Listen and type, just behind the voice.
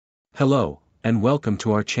Hello, and welcome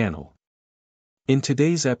to our channel. In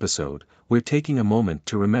today's episode, we're taking a moment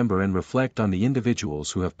to remember and reflect on the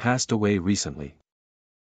individuals who have passed away recently.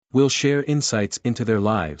 We'll share insights into their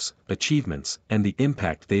lives, achievements, and the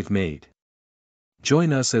impact they've made.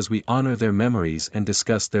 Join us as we honor their memories and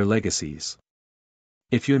discuss their legacies.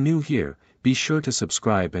 If you're new here, be sure to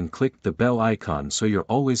subscribe and click the bell icon so you're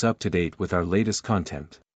always up to date with our latest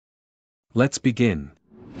content. Let's begin.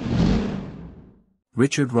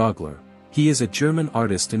 Richard Rogler. He is a German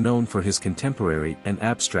artist known for his contemporary and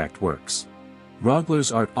abstract works.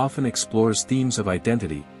 Rogler's art often explores themes of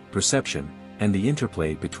identity, perception, and the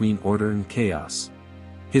interplay between order and chaos.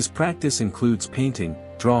 His practice includes painting,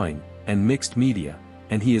 drawing, and mixed media,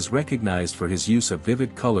 and he is recognized for his use of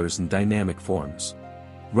vivid colors and dynamic forms.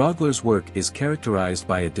 Rogler's work is characterized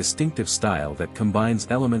by a distinctive style that combines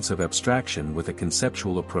elements of abstraction with a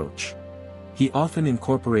conceptual approach. He often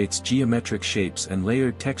incorporates geometric shapes and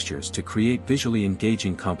layered textures to create visually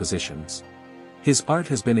engaging compositions. His art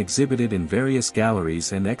has been exhibited in various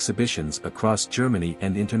galleries and exhibitions across Germany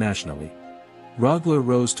and internationally. Rogler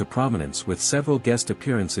rose to prominence with several guest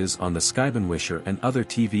appearances on the Scheibenwischer and other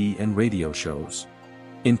TV and radio shows.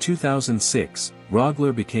 In 2006,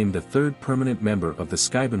 Rogler became the third permanent member of the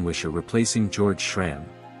Scheibenwischer, replacing George Schramm.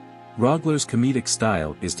 Rogler's comedic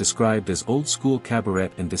style is described as old-school cabaret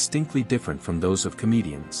and distinctly different from those of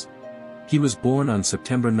comedians. He was born on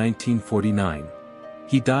September 1949.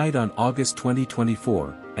 He died on August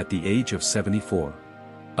 2024, at the age of 74.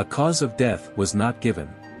 A cause of death was not given.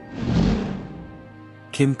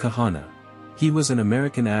 Kahana. He was an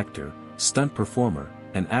American actor, stunt performer,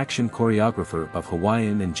 and action choreographer of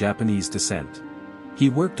Hawaiian and Japanese descent. He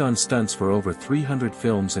worked on stunts for over 300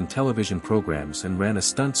 films and television programs and ran a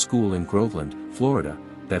stunt school in Groveland, Florida,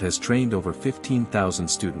 that has trained over 15,000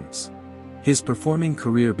 students. His performing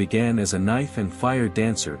career began as a knife and fire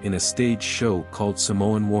dancer in a stage show called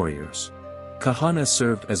Samoan Warriors. Kahana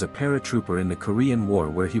served as a paratrooper in the Korean War,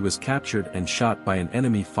 where he was captured and shot by an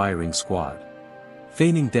enemy firing squad.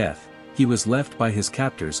 Feigning death, he was left by his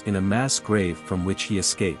captors in a mass grave from which he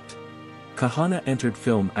escaped. Kahana entered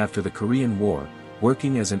film after the Korean War,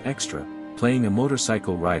 working as an extra, playing a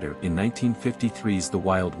motorcycle rider in 1953's The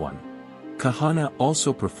Wild One. Kahana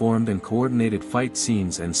also performed and coordinated fight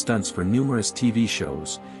scenes and stunts for numerous TV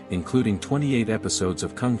shows, including 28 episodes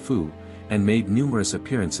of Kung Fu, and made numerous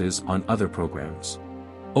appearances on other programs.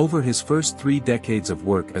 Over his first 3 decades of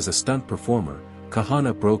work as a stunt performer,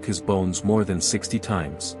 Kahana broke his bones more than 60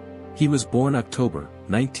 times. He was born October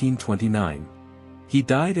 1929. He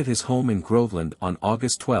died at his home in Groveland on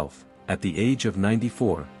August 12. At the age of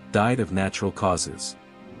 94, died of natural causes.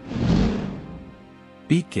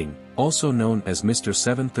 BeatKing, also known as Mr.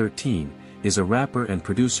 713, is a rapper and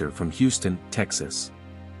producer from Houston, Texas.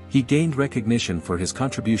 He gained recognition for his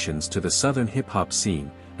contributions to the southern hip-hop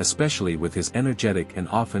scene, especially with his energetic and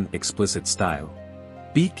often explicit style.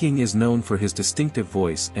 BeatKing is known for his distinctive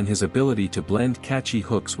voice and his ability to blend catchy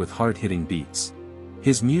hooks with hard-hitting beats.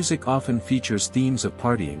 His music often features themes of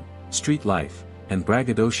partying, street life, and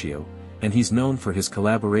braggadocio, and he's known for his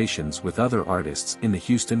collaborations with other artists in the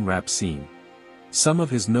Houston rap scene. Some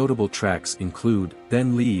of his notable tracks include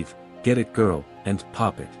Then Leave, Get It Girl, and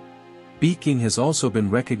Pop It. BeatKing has also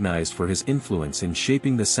been recognized for his influence in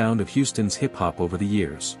shaping the sound of Houston's hip-hop over the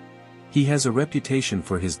years. He has a reputation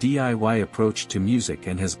for his DIY approach to music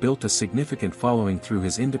and has built a significant following through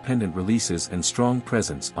his independent releases and strong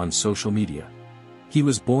presence on social media. He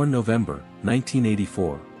was born November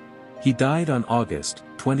 1984. He died on August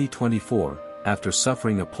 2024, after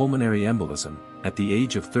suffering a pulmonary embolism, at the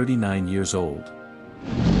age of 39 years old.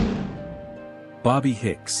 Bobby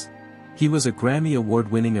Hicks. He was a Grammy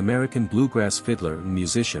Award-winning American bluegrass fiddler and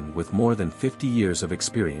musician with more than 50 years of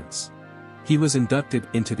experience. He was inducted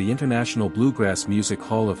into the International Bluegrass Music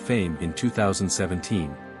Hall of Fame in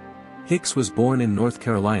 2017. Hicks was born in North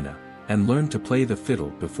Carolina, and learned to play the fiddle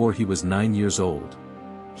before he was 9 years old.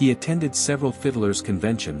 He attended several fiddlers'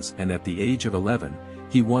 conventions, and at the age of 11,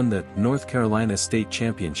 he won the North Carolina State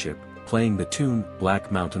Championship, playing the tune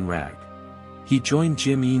Black Mountain Rag. He joined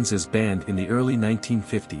Jim Eans's band in the early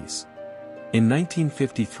 1950s. In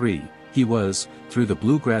 1953, he was, through the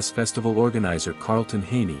Bluegrass Festival organizer Carlton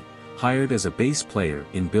Haney, hired as a bass player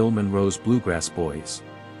in Bill Monroe's Bluegrass Boys.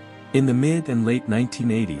 In the mid and late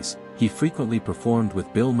 1980s, he frequently performed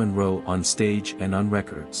with Bill Monroe on stage and on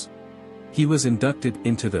records. He was inducted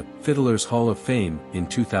into the Fiddlers Hall of Fame in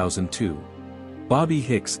 2002. Bobby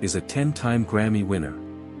Hicks is a 10-time Grammy winner.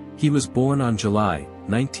 He was born on July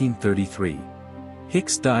 1933.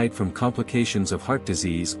 Hicks died from complications of heart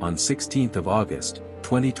disease on 16 August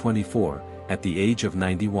 2024, at the age of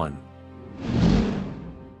 91.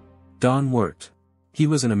 Don Wert. He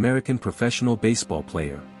was an American professional baseball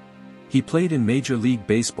player. He played in Major League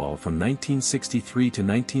Baseball from 1963 to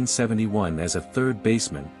 1971 as a third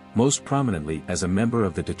baseman, most prominently as a member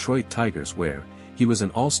of the Detroit Tigers where he was an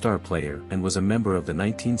all-star player and was a member of the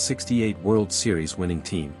 1968 World Series winning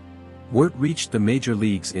team. Wert reached the major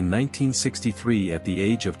leagues in 1963 at the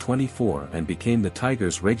age of 24 and became the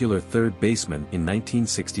Tigers' regular third baseman in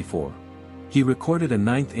 1964. He recorded a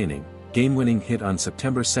ninth-inning, game-winning hit on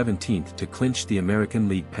September 17 to clinch the American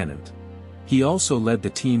League pennant. He also led the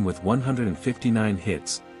team with 159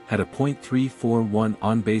 hits, had a .341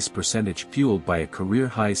 on-base percentage fueled by a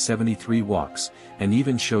career-high 73 walks, and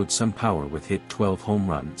even showed some power with hit 12 home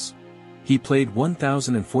runs. He played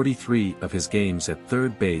 1,043 of his games at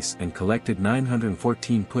third base and collected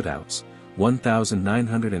 914 putouts,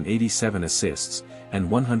 1,987 assists,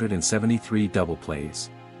 and 173 double plays.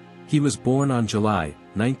 He was born on July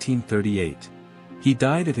 1938. He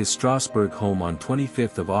died at his Strasbourg home on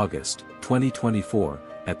 25th of August, 2024,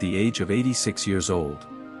 at the age of 86 years old.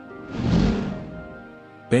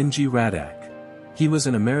 Benji Radach. He was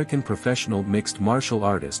an American professional mixed martial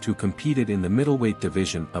artist who competed in the middleweight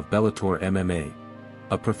division of Bellator MMA.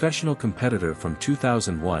 A professional competitor from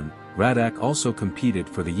 2001, Radach also competed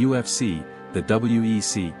for the UFC, the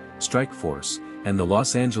WEC, Strikeforce, and the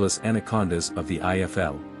Los Angeles Anacondas of the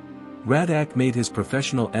IFL. Radach made his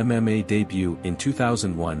professional MMA debut in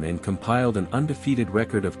 2001 and compiled an undefeated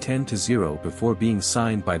record of 10-0 before being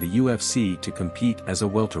signed by the UFC to compete as a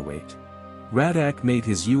welterweight. Radach made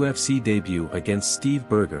his UFC debut against Steve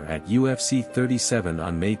Berger at UFC 37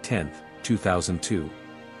 on May 10, 2002.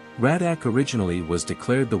 Radach originally was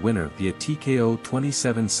declared the winner via TKO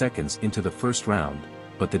 27 seconds into the first round,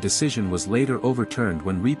 but the decision was later overturned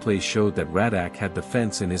when replays showed that Radach had the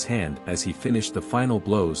fence in his hand as he finished the final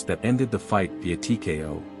blows that ended the fight via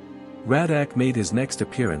TKO. Radach made his next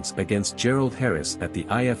appearance against Gerald Harris at the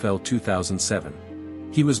IFL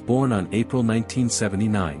 2007. He was born on April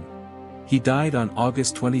 1979. He died on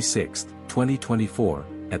August 26, 2024,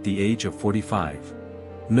 at the age of 45.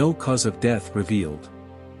 No cause of death revealed.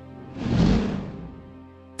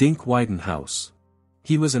 Dink Widenhouse.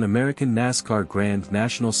 He was an American NASCAR Grand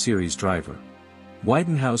National Series driver.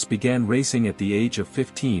 Widenhouse began racing at the age of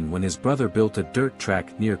 15 when his brother built a dirt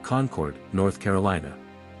track near Concord, North Carolina.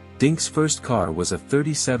 Dink's first car was a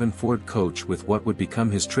 '37 Ford Coach with what would become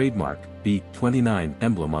his trademark, B-29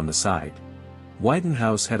 emblem on the side.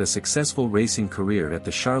 Widenhouse had a successful racing career at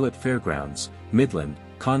the Charlotte Fairgrounds, Midland,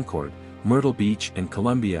 Concord, Myrtle Beach and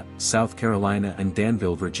Columbia, South Carolina and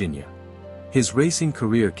Danville, Virginia. His racing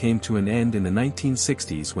career came to an end in the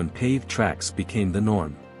 1960s when paved tracks became the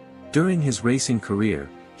norm. During his racing career,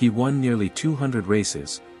 he won nearly 200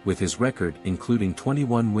 races, with his record including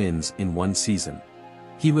 21 wins in one season.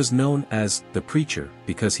 He was known as the Preacher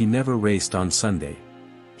because he never raced on Sunday.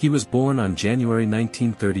 He was born on January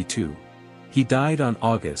 1932. He died on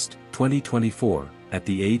August 2024, at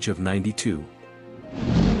the age of 92.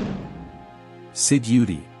 Sid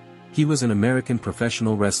Eudy. He was an American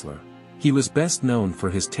professional wrestler. He was best known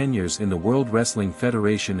for his tenures in the World Wrestling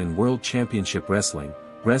Federation and World Championship Wrestling,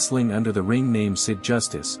 wrestling under the ring name Sid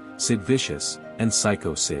Justice, Sid Vicious, and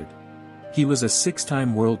Psycho Sid. He was a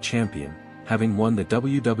six-time world champion, having won the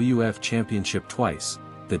WWF Championship twice,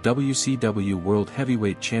 the WCW World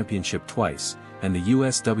Heavyweight Championship twice, and the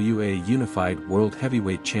USWA Unified World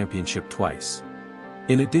Heavyweight Championship twice.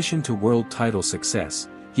 In addition to world title success,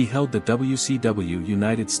 he held the WCW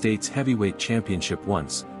United States Heavyweight Championship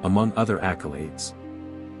once, among other accolades.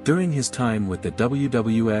 During his time with the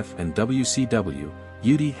WWF and WCW,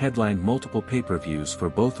 Eudy headlined multiple pay-per-views for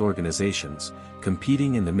both organizations,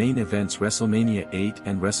 competing in the main events WrestleMania 8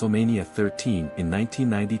 and WrestleMania 13 in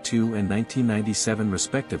 1992 and 1997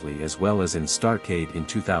 respectively, as well as in Starrcade in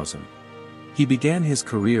 2000. He began his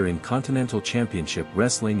career in Continental Championship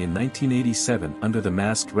Wrestling in 1987 under the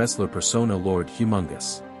masked wrestler persona Lord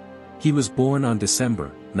Humongous. He was born on December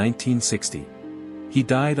 1960. He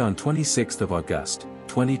died on 26th of August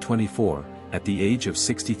 2024, at the age of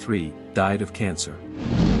 63, died of cancer.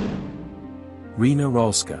 Rena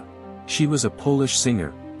Rolska. She was a Polish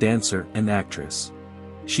singer, dancer and actress.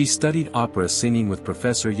 She studied opera singing with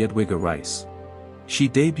Professor Jadwiga Rice. She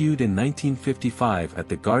debuted in 1955 at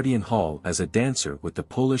the Guardian Hall as a dancer with the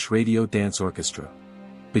Polish Radio Dance Orchestra.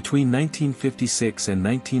 Between 1956 and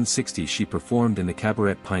 1960 she performed in the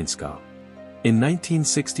cabaret Pańska. In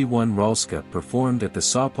 1961 Rolska performed at the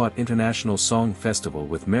Sopot International Song Festival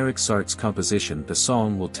with Marek Sart's composition The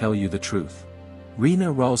Song Will Tell You the Truth.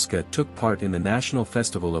 Rena Rolska took part in the National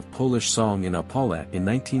Festival of Polish Song in Opole in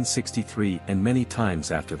 1963 and many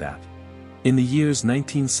times after that. In the years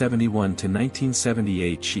 1971 to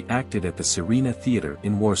 1978 she acted at the Syrena Theatre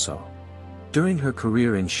in Warsaw. During her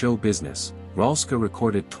career in show business, Rolska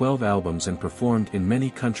recorded 12 albums and performed in many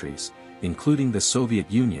countries, including the Soviet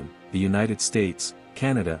Union, the United States,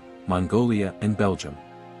 Canada, Mongolia and Belgium.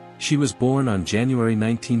 She was born on January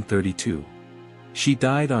 1932. She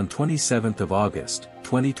died on 27 August,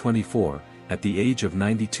 2024, at the age of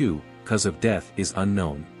 92, cause of death is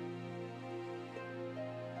unknown.